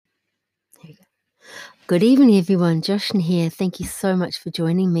There we go. Good evening, everyone. Joshin here. Thank you so much for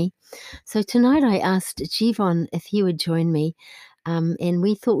joining me. So tonight I asked Jivon if he would join me, and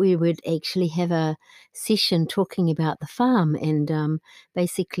we thought we would actually have a session talking about the farm and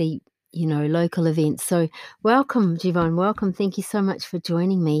basically, local events. So welcome, Jivon. Welcome. Thank you so much for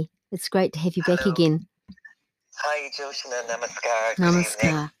joining me. It's great to have you back Hello. again. Hi, Joshina. Namaskar. Good evening.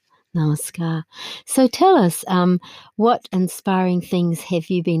 Namaskar. Namaskar. So tell us, what inspiring things have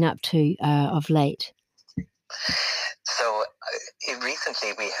you been up to of late? So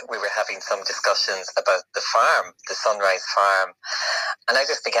recently we were having some discussions about the farm, the Sunrise Farm, and I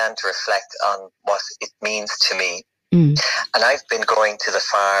just began to reflect on what it means to me. Mm. And I've been going to the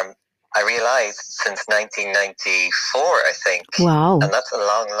farm, I realized, since 1994, I think. Wow. And that's a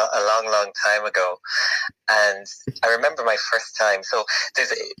long time ago. And I remember my first time. So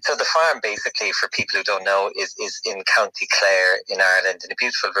the farm, basically, for people who don't know, is in County Clare in Ireland, in a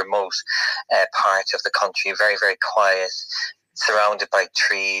beautiful remote part of the country, very, very quiet, surrounded by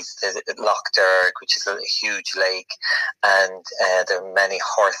trees. There's Loch Derg, which is a huge lake, and there are many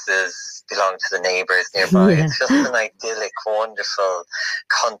horses belong to the neighbours nearby. Yeah. It's just an idyllic, wonderful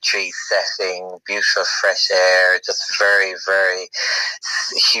country setting, beautiful fresh air, just very, very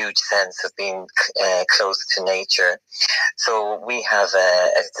huge sense of being close to nature. So we have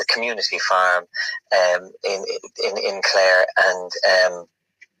it's a community farm in Clare, and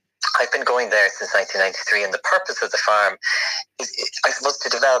I've been going there since 1993, and the purpose of the farm is, I suppose, to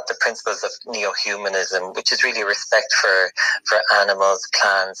develop the principles of neo-humanism, which is really respect for animals,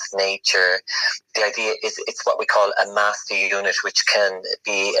 plants, nature. The idea is it's what we call a master unit, which can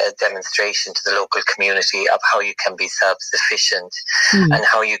be a demonstration to the local community of how you can be self-sufficient and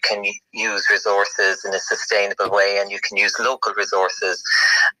how you can use resources in a sustainable way, and you can use local resources.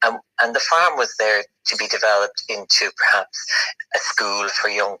 And the farm was there to be developed into perhaps a school for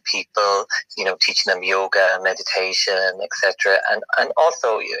young people, teaching them yoga, meditation, etc. And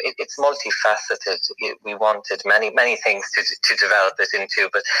also it's multifaceted. We wanted many things to develop it into,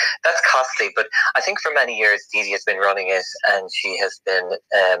 but that's costly. But I think for many years Dee Dee has been running it, and she has been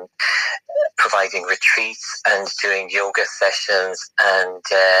providing retreats and doing yoga sessions, and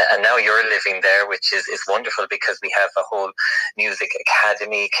now you're living there, which is wonderful, because we have a whole music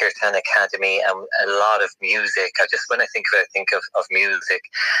academy, Kirtan Academy, and a lot of music. When I think of it, I think of music.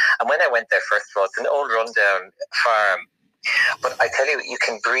 And when I went there, first of all, it's an old rundown farm, but I tell you, you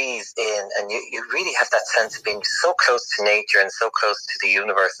can breathe in, and you really have that sense of being so close to nature and so close to the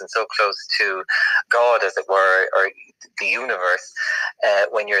universe and so close to God, as it were, or the universe.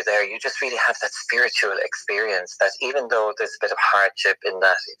 When you're there, you just really have that spiritual experience that, even though there's a bit of hardship in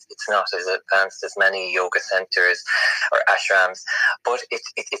that, it's not as advanced as many yoga centers or ashrams, but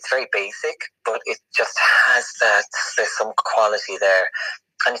it's very basic, but it just has that, there's some quality there.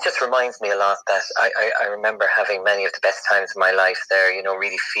 And it just reminds me a lot that I remember having many of the best times of my life there,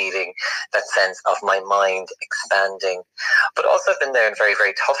 really feeling that sense of my mind expanding. But also I've been there in very,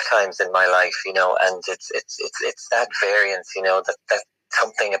 very tough times in my life, and it's that variance, that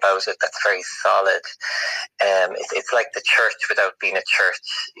something about it that's very solid. It's like the church without being a church,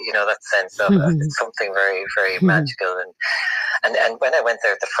 that sense of it's something very, very magical. And when I went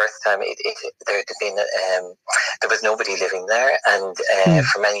there the first time, there was nobody living there, and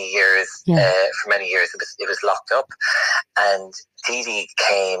for many years, it was locked up. And Dee Dee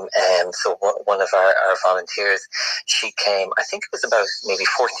came, so one of our volunteers, she came, I think it was about maybe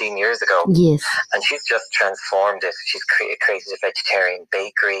 14 years ago. Yes. And she's just transformed it. She's created a vegetarian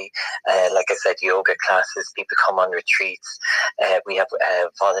bakery, like I said, yoga classes, people come on retreats. We have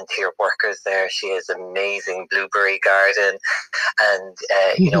volunteer workers there. She has an amazing blueberry garden, and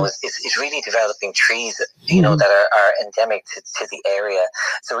is really developing trees, that are endemic to the area.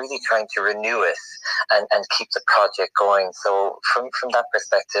 So really trying to renew it and keep the project going. So from that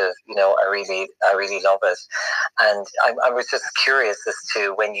perspective, I really love it. And I was just curious as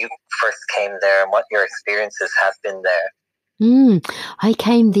to when you first came there and what your experiences have been there. I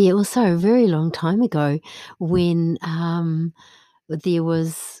came there also a very long time ago, when there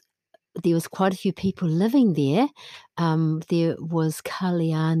was quite a few people living there. There was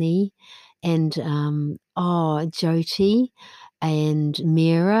Kalyani and Jyoti and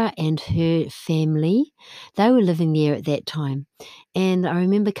Meera and her family. They were living there at that time. And I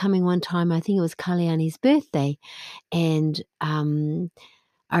remember coming one time, I think it was Kalyani's birthday, and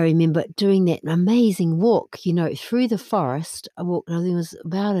I remember doing that amazing walk, through the forest. I walked, I think it was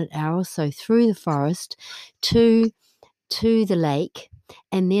about an hour or so through the forest to the lake,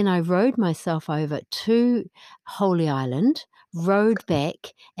 and then I rowed myself over to Holy Island, rode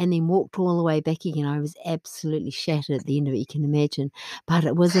back, and then walked all the way back again. I was absolutely shattered at the end of it, you can imagine. But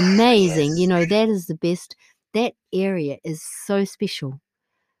it was amazing. Yes. That is the best. That area is so special.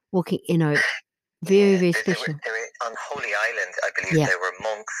 Walking, very, Yeah, very they were special. on Holy Island. I believe Yeah. there were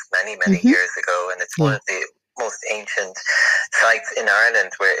monks many, many Mm-hmm. years ago, and it's one Yeah. of the most ancient sites in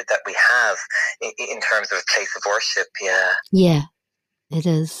Ireland that we have in terms of a place of worship. Yeah. Yeah, it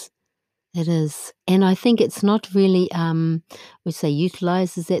is. It is. And I think it's not really, we say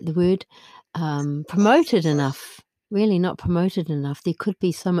utilised, is that the word? Promoted enough. Really not promoted enough. There could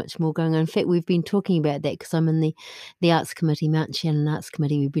be so much more going on. In fact, we've been talking about that because I'm in the Arts Committee, Mount Shannon Arts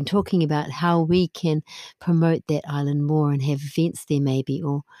Committee. We've been talking about how we can promote that island more and have events there maybe,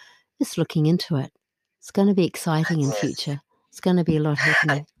 or just looking into it. It's going to be exciting in Yes. future. It's going to be a lot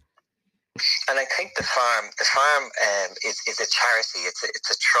happening. And I think the farm is a charity. It's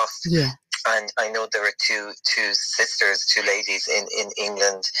a trust. Yeah. And I know there are two sisters, two ladies in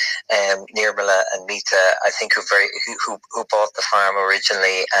England, Nirmala and Mita, I think, who bought the farm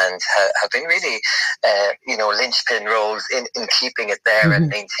originally and have been really, linchpin roles in keeping it there and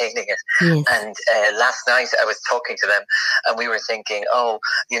maintaining it. Yes. And last night I was talking to them, and we were thinking,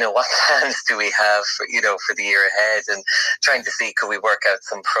 what plans do we have for the year ahead, and trying to see could we work out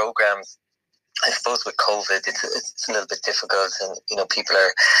some programs. I suppose with COVID, it's a little bit difficult, and people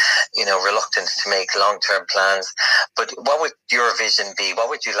are, reluctant to make long-term plans. But what would your vision be? What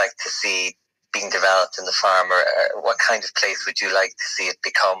would you like to see being developed in the farm, or what kind of place would you like to see it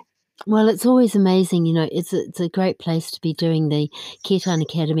become? Well, it's always amazing, it's a great place to be doing the Kirtan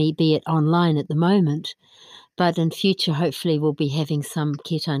Academy, be it online at the moment, but in future, hopefully, we'll be having some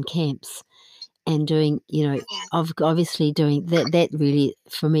Kirtan camps and doing, obviously doing that. That really,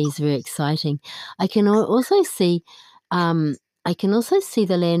 for me, is very exciting. I can also see,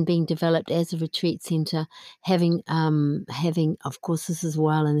 the land being developed as a retreat centre, having, of course, this is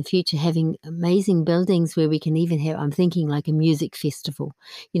while in the future, having amazing buildings where we can even have, I'm thinking like a music festival.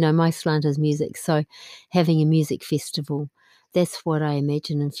 My slant is music, so having a music festival. That's what I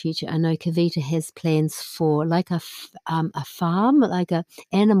imagine in future. I know Kavita has plans for like a farm, like a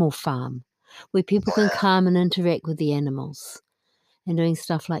animal farm, where people can come and interact with the animals and doing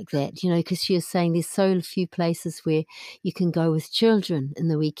stuff like that, because she was saying there's so few places where you can go with children in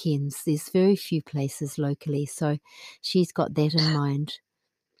the weekends. There's very few places locally. So she's got that in mind.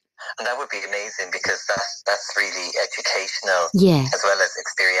 And that would be amazing, because that's really educational, Yeah, as well as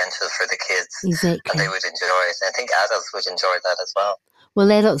experiential for the kids. exactly. And they would enjoy it. I think adults would enjoy that as well.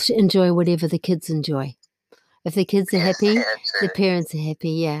 Well, adults enjoy whatever the kids enjoy. If the kids are happy, the parents are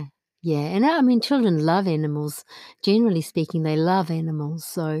happy. Yeah. Yeah. And I mean, children love animals. Generally speaking, they love animals.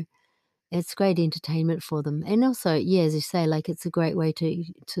 So it's great entertainment for them. And also, yeah, as you say, like it's a great way to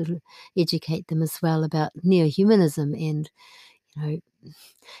educate them as well about neo-humanism and,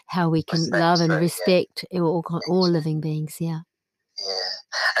 how we can love and respect all living beings. Yeah.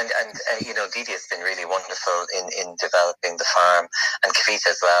 Yeah, and Didi has been really wonderful in developing the farm, and Kavita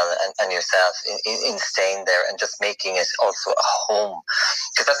as well, and yourself in staying there and just making it also a home,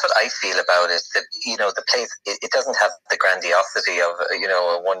 because that's what I feel about it. That the place, it doesn't have the grandiosity of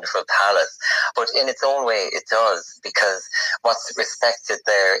a wonderful palace, but in its own way it does, because what's respected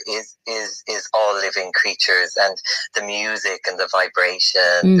there is all living creatures, and the music and the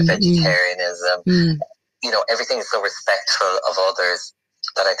vibration, the vegetarianism. Everything is so respectful of others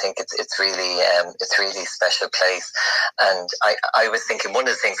that I think it's really special place. And I was thinking one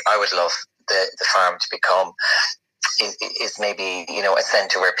of the things I would love the farm to become is maybe a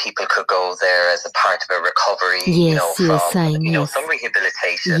centre where people could go there as a part of a recovery, from some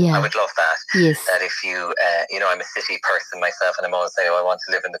rehabilitation. Yeah. I would love that. Yes. That if you I'm a city person myself, and I'm always saying, I want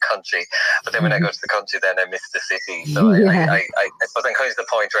to live in the country, but then when I go to the country, then I miss the city. So Yeah. I suppose I'm coming to the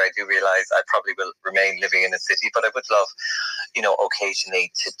point where I do realise I probably will remain living in a city, but I would love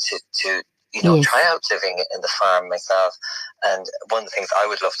occasionally to Yes. try out living in the farm myself. And one of the things I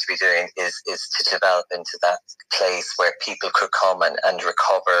would love to be doing is to develop into that place where people could come and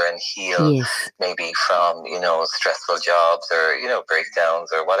recover and heal. Yes. Maybe from stressful jobs or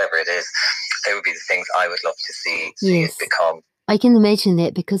breakdowns or whatever it is. They would be the things I would love to see Yes. it become. I can imagine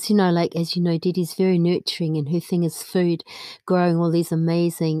that, because, like, as you know, Didi's very nurturing, and her thing is food, growing all these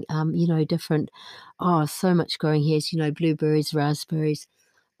amazing, different, so much growing here, as blueberries, raspberries,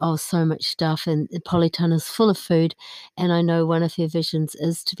 so much stuff. And Polyton is full of food. And I know one of her visions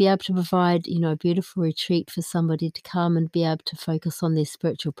is to be able to provide, a beautiful retreat for somebody to come and be able to focus on their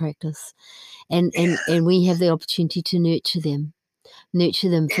spiritual practice. And we have the opportunity to nurture them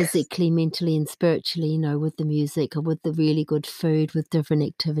physically, mentally, and spiritually, with the music or with the really good food, with different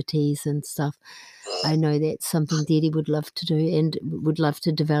activities and stuff. I know that's something Dee would love to do and would love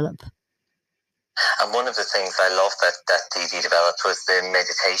to develop. And one of the things I love that Dee developed was the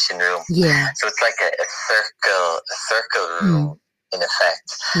meditation room. Yeah. So it's like a circle room in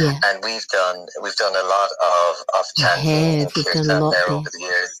effect. Yeah. And we've done a lot of chanting and clear chant there over the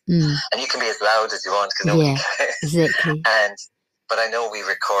years. And you can be as loud as you want because nobody cares. Exactly. But I know we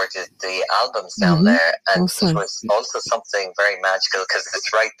recorded the albums down there, and it was also something very magical because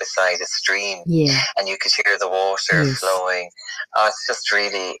it's right beside a stream, and you could hear the water flowing. It's just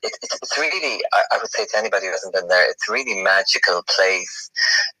really, it's really, I would say to anybody who hasn't been there, it's a really magical place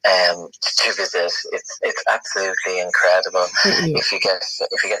to visit. It's absolutely incredible. If you get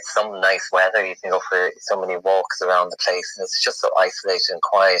some nice weather, you can go for so many walks around the place, and it's just so isolated and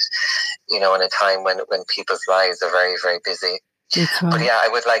quiet, in a time when people's lives are very, very busy. That's right. But yeah, I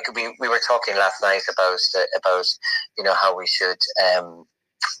would we were talking last night about how we should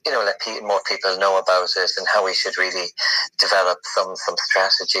let more people know about it, and how we should really develop some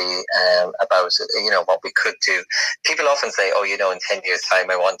strategy about what we could do. People often say, in 10 years time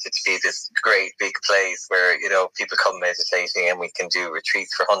I want it to be this great big place where people come meditating and we can do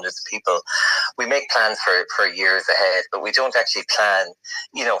retreats for hundreds of people. We make plans for years ahead, but we don't actually plan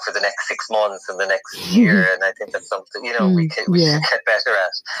for the next 6 months and the next year. And I think that's something we should get better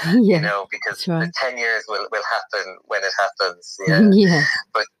at, because the 10 years will happen when it happens.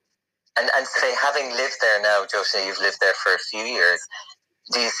 But and say, having lived there now, Joshna, you've lived there for a few years.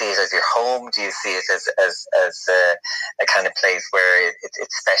 Do you see it as your home? Do you see it as a kind of place where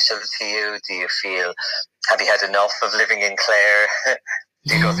it's special to you? Do you feel, have you had enough of living in Clare?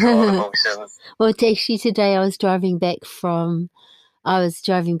 Do you go through all emotions? Well, actually today I was driving back from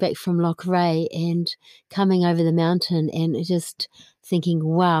Lochray and coming over the mountain, and just thinking,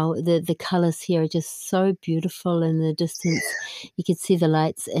 wow, the colours here are just so beautiful in the distance. You could see the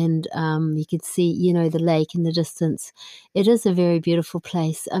lights, and you could see, the lake in the distance. It is a very beautiful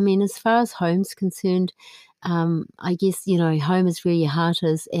place. I mean, as far as home's concerned, I guess, home is where your heart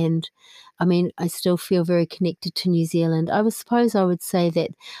is. And I mean, I still feel very connected to New Zealand. I suppose I would say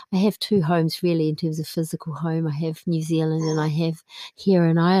that I have two homes really in terms of physical home. I have New Zealand and I have here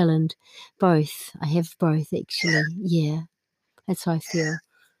in Ireland. Both. I have both, actually. Yeah. That's how I feel.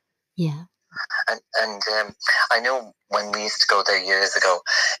 Yeah. And I know when we used to go there years ago,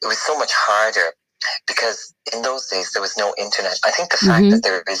 it was so much harder, because in those days there was no internet. I think the fact that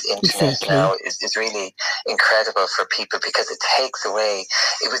there is internet now is really incredible for people, because it takes away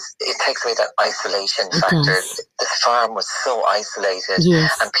that isolation factor. The farm was so isolated,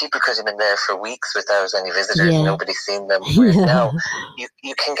 and people could have been there for weeks without any visitors. Nobody's seen them. Whereas now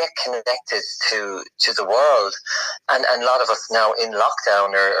you can get connected to the world, and a lot of us now in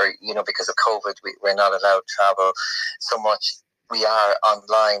lockdown or because of COVID, we're not allowed to travel so much. We are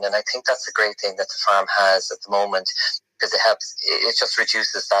online, and I think that's a great thing that the farm has at the moment, because it just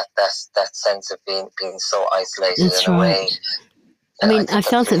reduces that sense of being so isolated in a way. I mean, I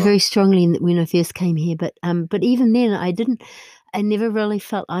felt it very strongly when I first came here, but even then I never really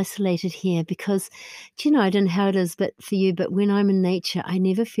felt isolated here, because I don't know how it is for you, but when I'm in nature, I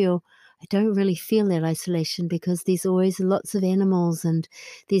don't really feel that isolation, because there's always lots of animals and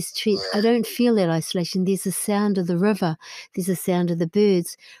there's trees. I don't feel that isolation. There's the sound of the river. There's the sound of the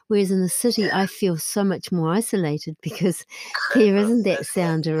birds. Whereas in the city, I feel so much more isolated, because there isn't that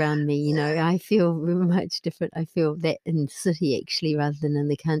sound around me. I feel much different. I feel that in the city, actually, rather than in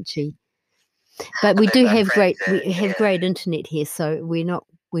the country. But we do have great internet here. So we're not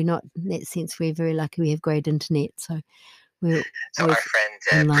in that sense. We're very lucky. We have great internet. So our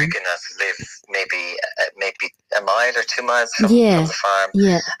friend Brigannus lives maybe a mile or 2 miles from the farm,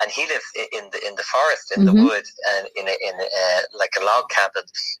 and he lives in the forest, in the wood, and in like a log cabin.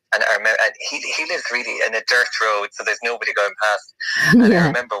 And I remember, and he lives really in a dirt road, so there's nobody going past. And I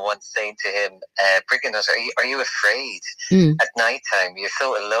remember once saying to him, Brigannus, are you afraid at night time? You're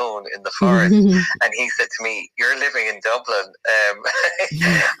so alone in the forest. And he said to me, "You're living in Dublin.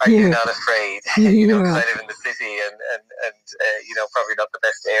 Are you not afraid? Because I live in the city, and probably not the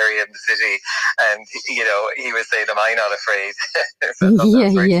best area in the city." And he was saying, "Am I not afraid?" So I thought that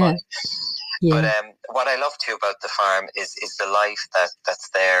was very funny. But what I love too about the farm is the life that's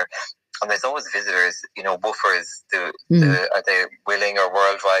there. And there's always visitors, woofers. Are they willing or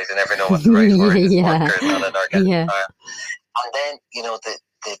worldwide? I never know what the right word is. Workers on an organic farm. And then,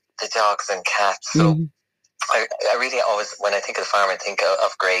 the dogs and cats. So I really always, when I think of the farm, I think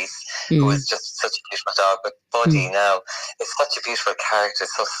of Grace, who is just such a beautiful dog. But Buddy now is such a beautiful character,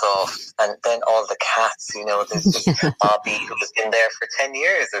 so soft. And then all the cats, there's just Bobby, who has been there for 10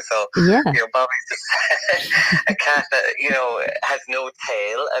 years or so. Bobby's just a cat that, has no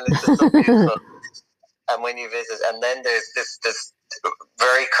tail, and it's just so beautiful. And when you visit, and then there's this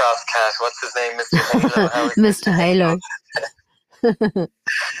very cross cat. What's his name, Mr. Halo? How is Mr. Halo.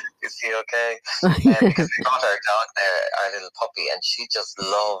 Is he okay? Because we got our dog there, our little puppy, and she just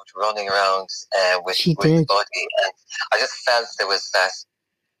loved running around with Buddy. And I just felt there was that,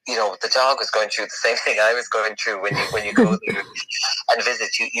 the dog was going through the same thing I was going through when you go there and visit.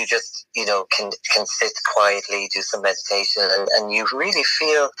 You just, can sit quietly, do some meditation, and you really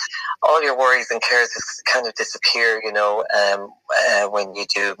feel all your worries and cares just kind of disappear, when you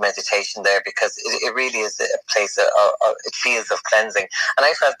do meditation there, because it really is a place it feels of cleansing. And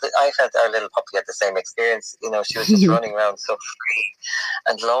I felt our little puppy had the same experience. She was just running around so free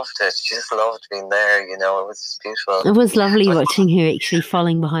and loved it. She just loved being there. It was just beautiful. It was lovely watching her actually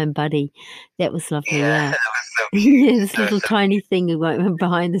following behind Buddy. That was lovely. Yeah. That was so yeah, this little tiny thing who went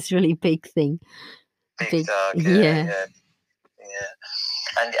behind this really big thing. Big dog. Yeah.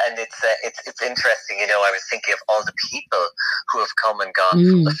 And it's interesting, I was thinking of all the people who have come and gone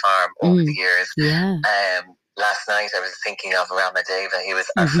from the farm over the years. Yeah. Last night I was thinking of Ramadeva. He was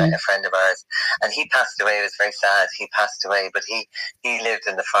a friend of ours, and he passed away. It was very sad. He passed away, but he lived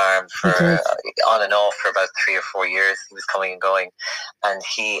in the farm for on and off for about 3 or 4 years. He was coming and going, and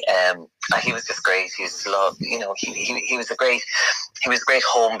he was just great. He was loved. He was a great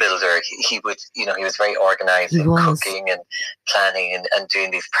home builder. He would, he was very organized in cooking and planning and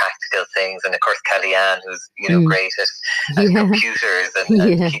doing these practical things. And of course, Kalyan, who's great at computers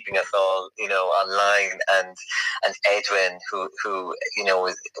and keeping us all online, and Edwin, who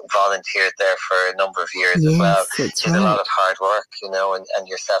was volunteered there for a number of years as well. It's a lot of hard work, and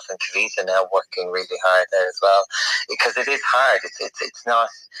yourself and Kavita now working really hard there as well, because it is hard.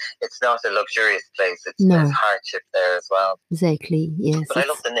 It's not a luxurious place. There's hardship there as well. Exactly. Yes. But I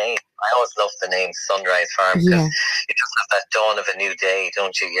love the name. I always love the name Sunrise Farm, because you just have that dawn of a new day,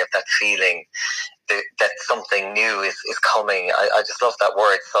 don't you? You have that feeling that something new is coming. I just love that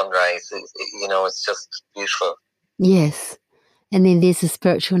word, sunrise. It's just beautiful. Yes. And then there's a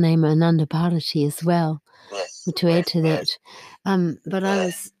spiritual name, Ananda Bharati, as well. Yes. To add to that. But I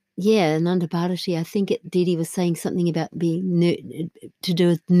was, Ananda Bharati, I think Didi was saying something about being to do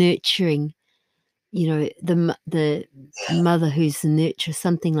with nurturing, the mother who's the nurturer,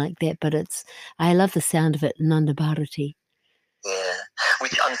 something like that. But I love the sound of it, Ananda Bharati. Yeah,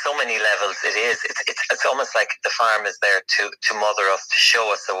 which on so many levels it is. It's almost like the farm is there to mother us, to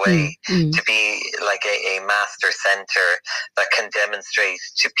show us a way, to be like a master center that can demonstrate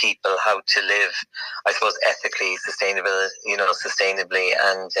to people how to live, I suppose, ethically, sustainably,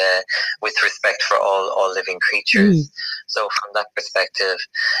 and with respect for all living creatures. So from that perspective,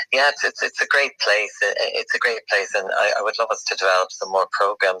 it's a great place. It's a great place, and I would love us to develop some more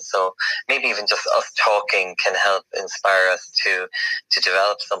programs. So maybe even just us talking can help inspire us to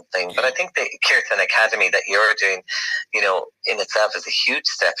develop something. But I think the Kirtan Academy that you're doing, in itself is a huge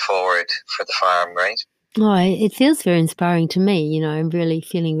step forward for the farm, right? Oh, it feels very inspiring to me. I'm really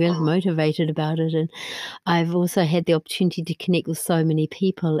feeling really motivated about it. And I've also had the opportunity to connect with so many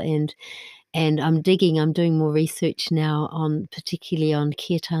people, and I'm doing more research now particularly on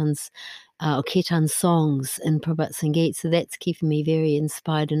kirtans, or kirtan songs in Prabhat Sangeet. So that's keeping me very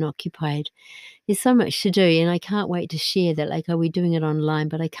inspired and occupied. There's so much to do, and I can't wait to share that. Like, we're doing it online,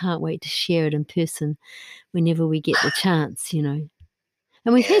 but I can't wait to share it in person whenever we get the chance, And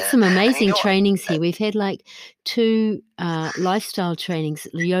we've had some amazing trainings here. We've had like 2 lifestyle trainings,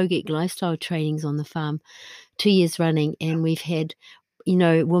 yogic lifestyle trainings on the farm, 2 years running, and we've had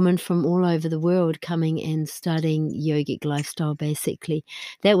women from all over the world coming and studying yogic lifestyle, basically.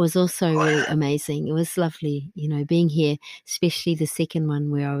 That was also really amazing. It was lovely, being here, especially the second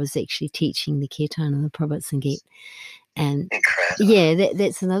one where I was actually teaching the kirtan and the Prabhat Sangeet. And incredible.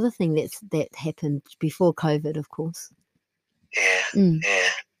 That's another thing that happened before COVID, of course. And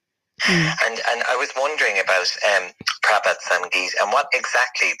I was wondering about Prabhat Sangeet and what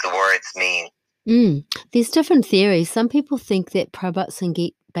exactly the words mean. There's different theories. Some people think that Prabhat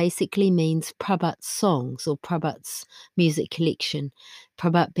Sangeet basically means Prabhat's songs or Prabhat's music collection.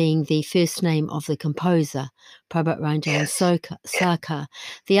 Prabhat being the first name of the composer, Prabhat Ranjan Sarkar.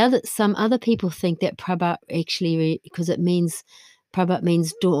 Some other people think that Prabhat actually, because Prabhat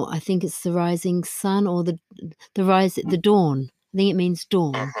means dawn. I think it's the rising sun or the dawn. I think it means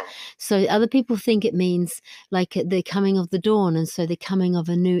dawn. So other people think it means like the coming of the dawn, and so the coming of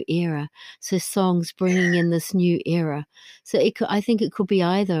a new era. So songs bringing in this new era. So I think it could be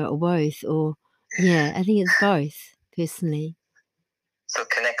either or both, or I think it's both, personally. So it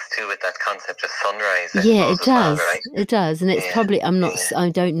connects too with that concept of sunrise. It does. Well, right? It does, and it's probably I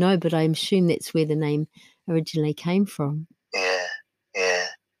don't know, but I assume that's where the name originally came from. Yeah.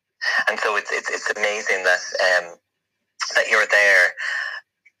 And so it's amazing that that you're there,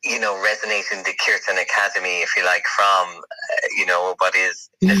 you know, resonating the Kirtan Academy, if you like, from, you know, what is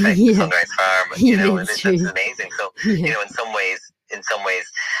in effect the Sunrise Farm, you know, and it's amazing. So, you know, in some ways,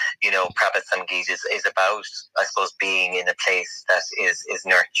 you know, Prabhat Sangeet is about, I suppose, being in a place that is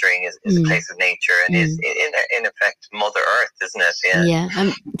nurturing, is a place of nature, and is in effect Mother Earth, isn't it? Yeah.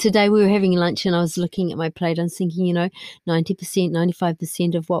 Today we were having lunch, and I was looking at my plate. I was thinking, you know, 90%,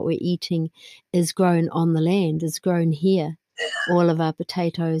 95% of what we're eating is grown on the land, is grown here. All of our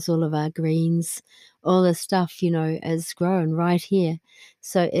potatoes, all of our greens, all the stuff, you know, is grown right here.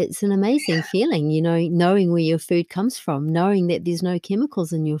 So it's an amazing feeling, you know, knowing where your food comes from, knowing that there's no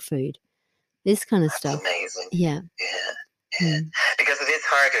chemicals in your food, this kind of stuff. Amazing. Yeah. Because it is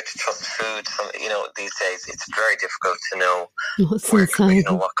harder to trust food. You know, these days it's very difficult to know where, you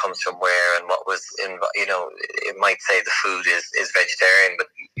know, what comes from where and what was in. You know, it might say the food is vegetarian, but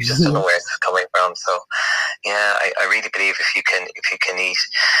you just don't know where it's coming from. So, yeah, I really believe if you can eat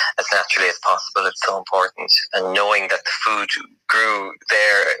as naturally as possible, it's so important. And knowing that the food grew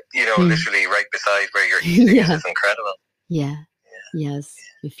there, you know, literally right beside where you're eating is incredible. Yes,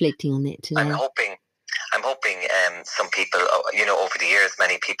 reflecting on that today. I'm hoping some people, you know, over the years,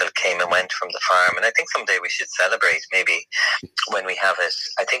 many people came and went from the farm, and I think someday we should celebrate. Maybe when we have it.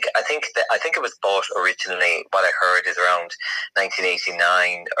 I think it was bought originally. What I heard is around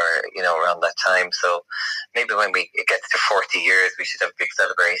 1989, or you know, around that time. So maybe when it gets to 40 years, we should have a big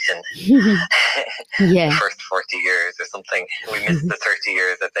celebration. The first 40 years or something. We missed the 30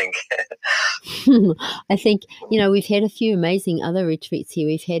 years, I think. I think, you know, we've had a few amazing other retreats here.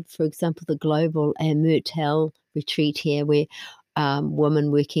 We've had, for example, the Global Myrtle retreat here, where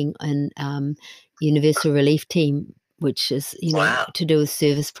women working in Universal Relief Team, which is, you know, to do with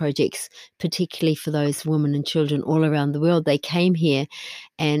service projects, particularly for those women and children all around the world. They came here,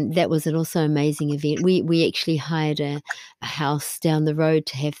 and that was an also amazing event. We actually hired a house down the road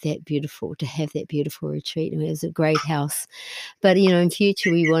to have that beautiful retreat. And it was a great house. But, you know, in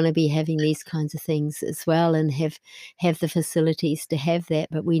future we want to be having these kinds of things as well, and have the facilities to have that,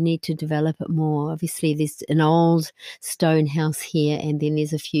 but we need to develop it more. Obviously there's an old stone house here, and then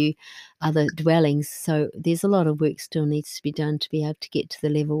there's a few other dwellings, so there's a lot of work still needs to be done to be able to get to the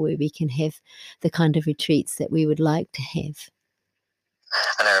level where we can have the kind of retreats that we would like to have.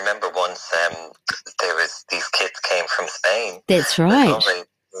 And I remember once these kids came from Spain. That's right.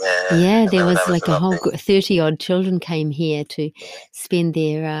 There was like a whole 30-odd children came here to spend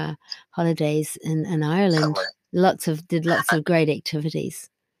their holidays in Ireland. Did lots of great activities.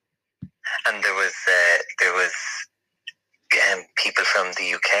 And there was people from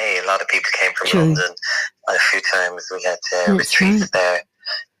the UK. A lot of people came from London. A few times we had retreats there.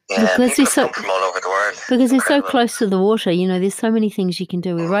 Yeah, because people come from all over the world. Because they're so close to the water. You know, there's so many things you can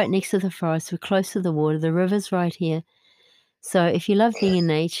do. We're right next to the forest. We're close to the water. The river's right here. So if you love being in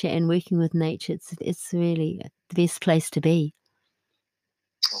nature and working with nature, it's really the best place to be.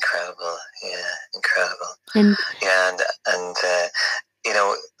 Incredible. And you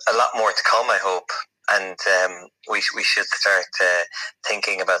know, a lot more to come, I hope. And we should start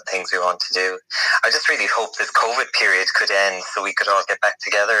thinking about things we want to do. I just really hope this COVID period could end so we could all get back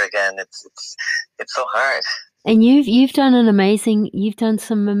together again. It's so hard. And you've done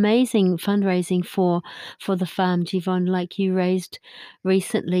some amazing fundraising for the farm, Jeevon. Like you raised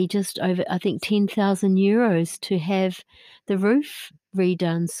recently just over, I think, 10,000 euros to have the roof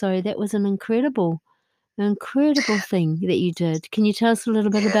redone. So that was an incredible thing that you did. Can you tell us a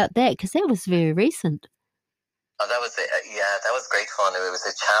little bit about that? Because that was very recent. Oh, that was that was great fun. It was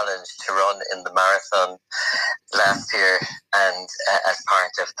a challenge to run in the marathon last year, and as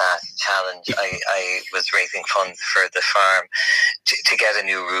part of that challenge, I was raising funds for the farm to get a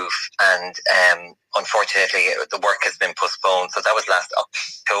new roof, and unfortunately the work has been postponed. So that was last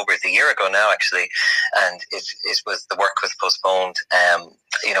October, a year ago now actually, and the work was postponed.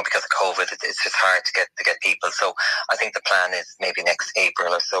 You know, because of COVID, it's just hard to get people. So I think the plan is maybe next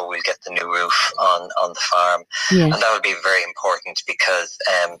April or so we'll get the new roof on the farm, and that would be very important because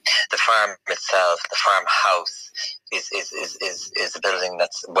the farm itself, the farmhouse, is a building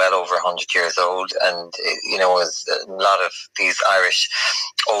that's well over 100 years old, and you know, is a lot of these Irish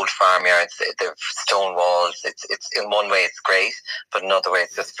old farmyards. They're stone walls. It's in one way it's great, but in another way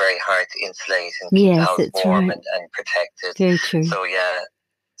it's just very hard to insulate and keep the house warm and protected. Very true. So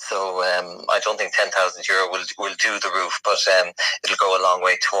So I don't think €10,000 will do the roof, but it'll go a long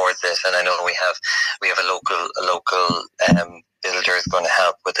way towards it. And I know we have a local builder is going to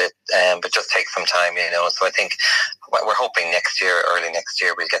help with it, but just take some time, So I think we're hoping early next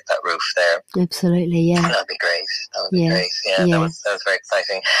year, we'll get that roof there. Absolutely, yeah. That'd be great. Great. Yeah, that was very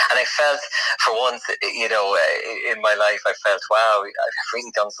exciting. And I felt, for once, in my life, I felt, wow, I've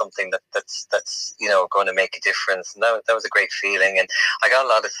really done something that's going to make a difference. And that was a great feeling. And I got a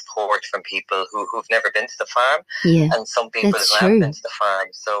lot of support from people who've never been to the farm, and some people who have been to the farm.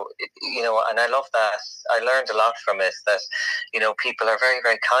 So, and I love that. I learned a lot from it, that, people are very,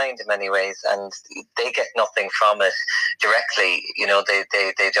 very kind in many ways, and they get nothing from it directly.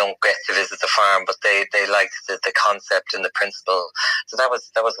 They don't get to visit the farm, but they liked the concept and the principle. So that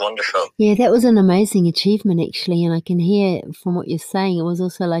was wonderful. Yeah, that was an amazing achievement, actually. And I can hear from what you're saying, it was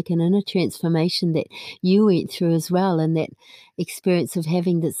also like an inner transformation that you went through as well, and that experience of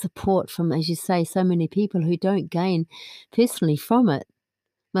having that support from, as you say, so many people who don't gain personally from it.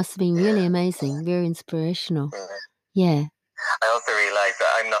 Must have been really amazing, very inspirational. Yeah. I also realised that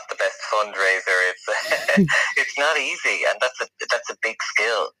I'm not the best fundraiser. It's not easy, and that's a big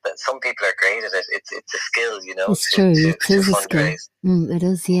skill. That some people are great at it. It's a skill, It's true. It is a skill. It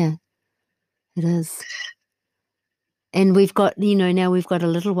is, yeah. It is. And we've got, now we've got a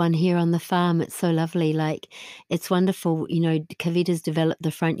little one here on the farm. It's so lovely. Like, it's wonderful. Kavita's developed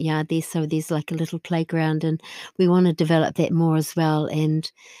the front yard there, so there's like a little playground, and we want to develop that more as well.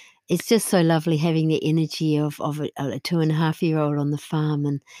 And it's just so lovely having the energy of a 2.5-year-old on the farm,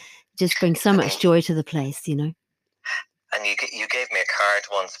 and just brings so much joy to the place, And you gave me a card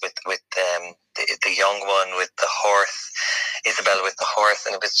once with the young one with the horse, Isabel with the horse,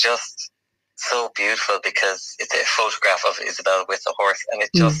 and it was just so beautiful because it's a photograph of Isabel with the horse, and it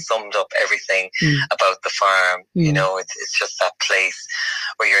just summed up everything about the farm. It's just that place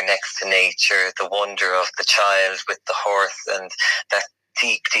where you're next to nature, the wonder of the child with the horse, and that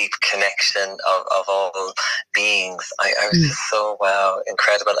deep connection of all beings. I was just so, wow,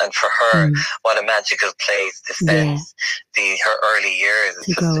 incredible. And for her, what a magical place to spend her early years.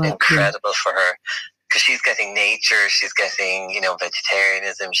 It's just incredible for her, because she's getting nature, she's getting,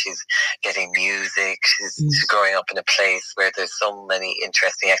 vegetarianism, she's getting music, she's growing up in a place where there's so many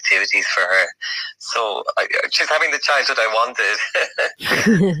interesting activities for her. So she's having the childhood I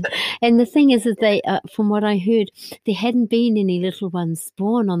wanted. And the thing is that they, from what I heard, there hadn't been any little ones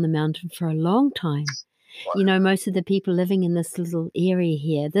born on the mountain for a long time. Wow. Most of the people living in this little area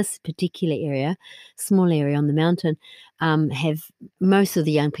here, this particular area, small area on the mountain, have, most of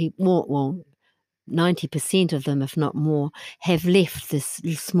the young people, well, 90% of them, if not more, have left this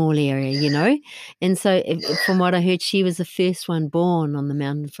small area, And so from what I heard, she was the first one born on the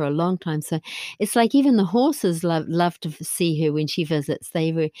mountain for a long time. So it's like even the horses love to see her when she visits.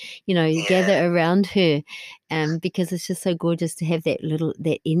 They were, gather around her, because it's just so gorgeous to have that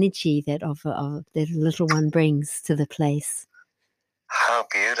energy that that little one brings to the place. How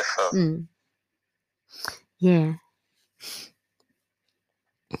beautiful. Yeah.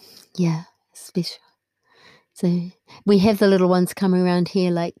 Yeah. Special. So we have the little ones come around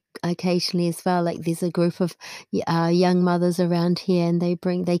here like occasionally as well. Like there's a group of young mothers around here, and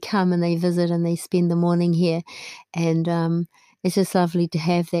they come and they visit and they spend the morning here, and it's just lovely to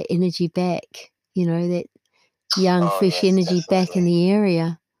have that energy back, that young fresh energy definitely. Back in the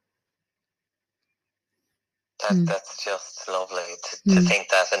area. That's just lovely to think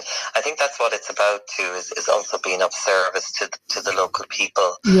that, and I think that's what it's about too. Is also being of service to the local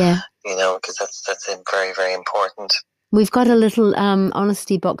people. Yeah, because that's very, very important. We've got a little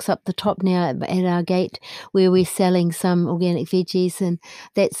honesty box up the top now at our gate where we're selling some organic veggies, and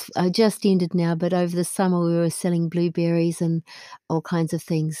that's just ended now. But over the summer we were selling blueberries and all kinds of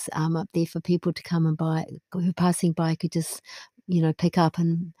things up there for people to come and buy. Who passing by could just pick up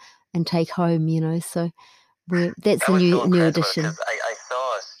and take home. So. That's a new addition. I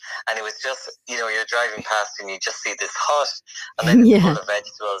saw it, and it was just, you're driving past and you just see this hut, and then it's full of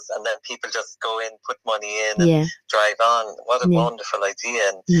vegetables, and then people just go in, put money in, and drive on. What a wonderful idea.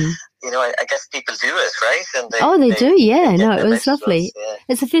 And, I guess people do it, right? And they do, yeah. No, it was lovely. Yeah.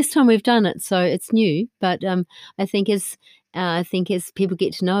 It's the first time we've done it, so it's new, but I think as people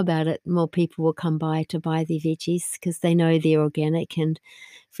get to know about it, more people will come by to buy their veggies because they know they're organic and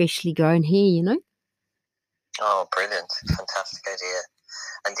freshly grown here, Oh, brilliant. Fantastic idea.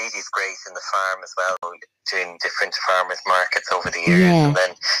 And Dee Dee's great in the farm as well, doing different farmers markets over the years, and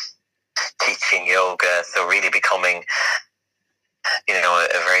then teaching yoga. So really becoming,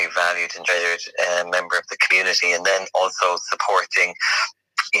 a very valued and treasured member of the community, and then also supporting,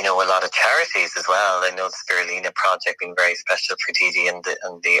 a lot of charities as well. I know the Spirulina project being very special for Dee Dee and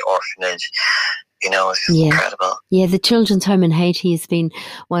the orphanage. It's just incredible. Yeah, the Children's Home in Haiti has been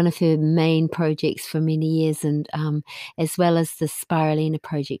one of her main projects for many years, and as well as the Spirulina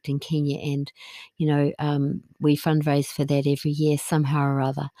project in Kenya. And, we fundraise for that every year somehow or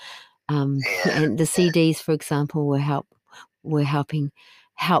other. And the CDs, for example, were helping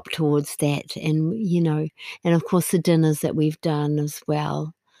help towards that. And, and of course the dinners that we've done as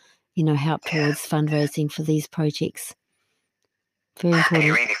well, help towards fundraising for these projects. Very important. And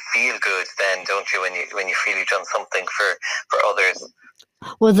you really feel good then, don't you, when you feel you've done something for others.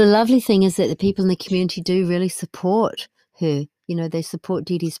 Well, the lovely thing is that the people in the community do really support her. They support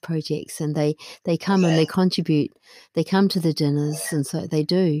Dee Dee's projects, and they come and they contribute. They come to the dinners, and so they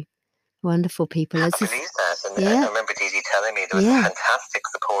do. Wonderful people. I believe that. And I remember Dee Dee telling me there was fantastic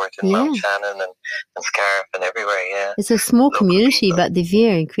support in Mount Shannon and Scarf and everywhere, It's a small community, people. But they're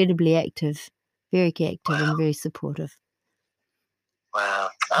very incredibly active, and very supportive. Wow,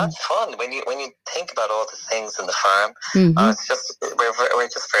 that's fun. When you think about all the things in the farm, it's just we're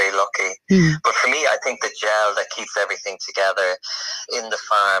just very lucky. But for me, I think the gel that keeps everything together in the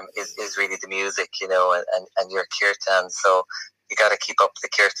farm is really the music, and your kirtan. So you got to keep up the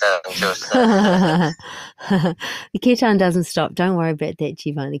kirtan, Joshna. The kirtan doesn't stop. Don't worry about that,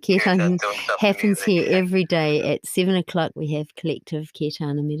 Jivan. The kirtan happens here every day at 7:00. We have collective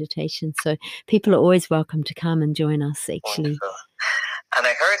kirtan and meditation. So people are always welcome to come and join us, actually. Wonderful. And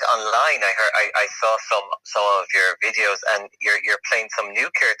I heard online, I saw some of your videos, and you're playing some new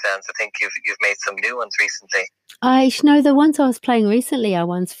kirtans. I think you've made some new ones recently. The ones I was playing recently are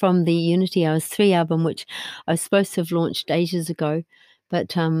ones from the Unity Hours 3 album, which I was supposed to have launched ages ago,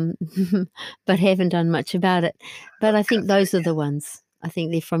 but but haven't done much about it. But I think those are the ones. I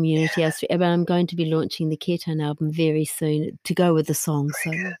think they're from Unity Hours 3. But I'm going to be launching the kirtan album very soon to go with the song.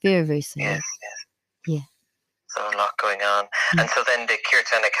 Very, very soon. Yes. Yeah. So a lot going on. And so then the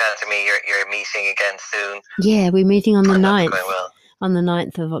Kirtan Academy, you're meeting again soon. Yeah, we're meeting on the 9th. Well. On the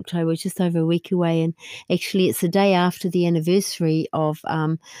 9th of October, just over a week away. And actually it's the day after the anniversary of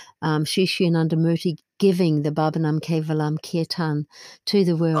Sri Sri Anandamurti giving the Babanam Kevalam Kirtan to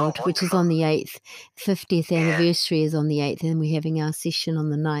the world, which is on the 8th. 50th anniversary is on the 8th, and we're having our session on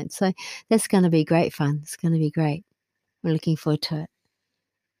the 9th. So that's going to be great fun. It's going to be great. We're looking forward to it.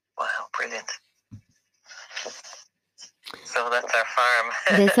 Wow, brilliant. So that's our farm.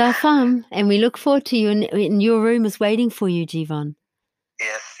 That's our farm, and we look forward to you. And your room is waiting for you, Jivan.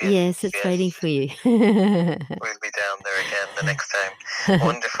 Yes, it's waiting for you. We'll be down there again the next time.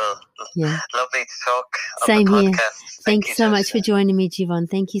 Wonderful. Yeah. Lovely to talk on Same the podcast. Here. Thank you so much for joining me, Jivan.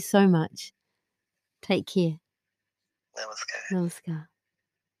 Thank you so much. Take care. Namaskar.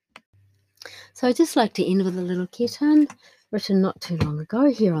 So I'd just like to end with a little kirtan written not too long ago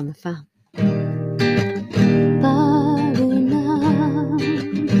here on the farm.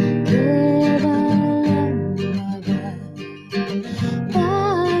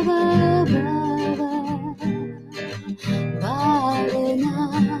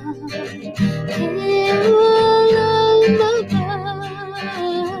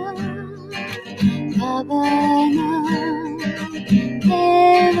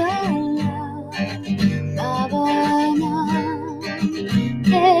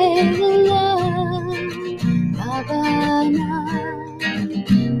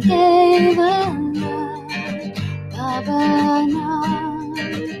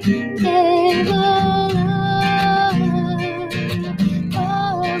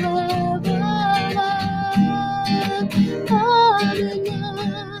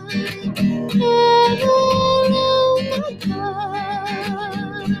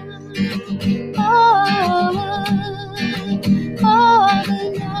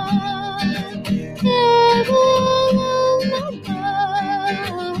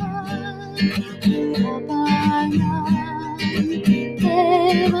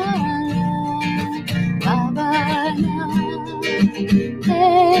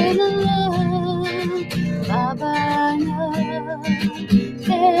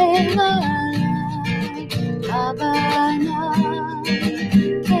 Baba,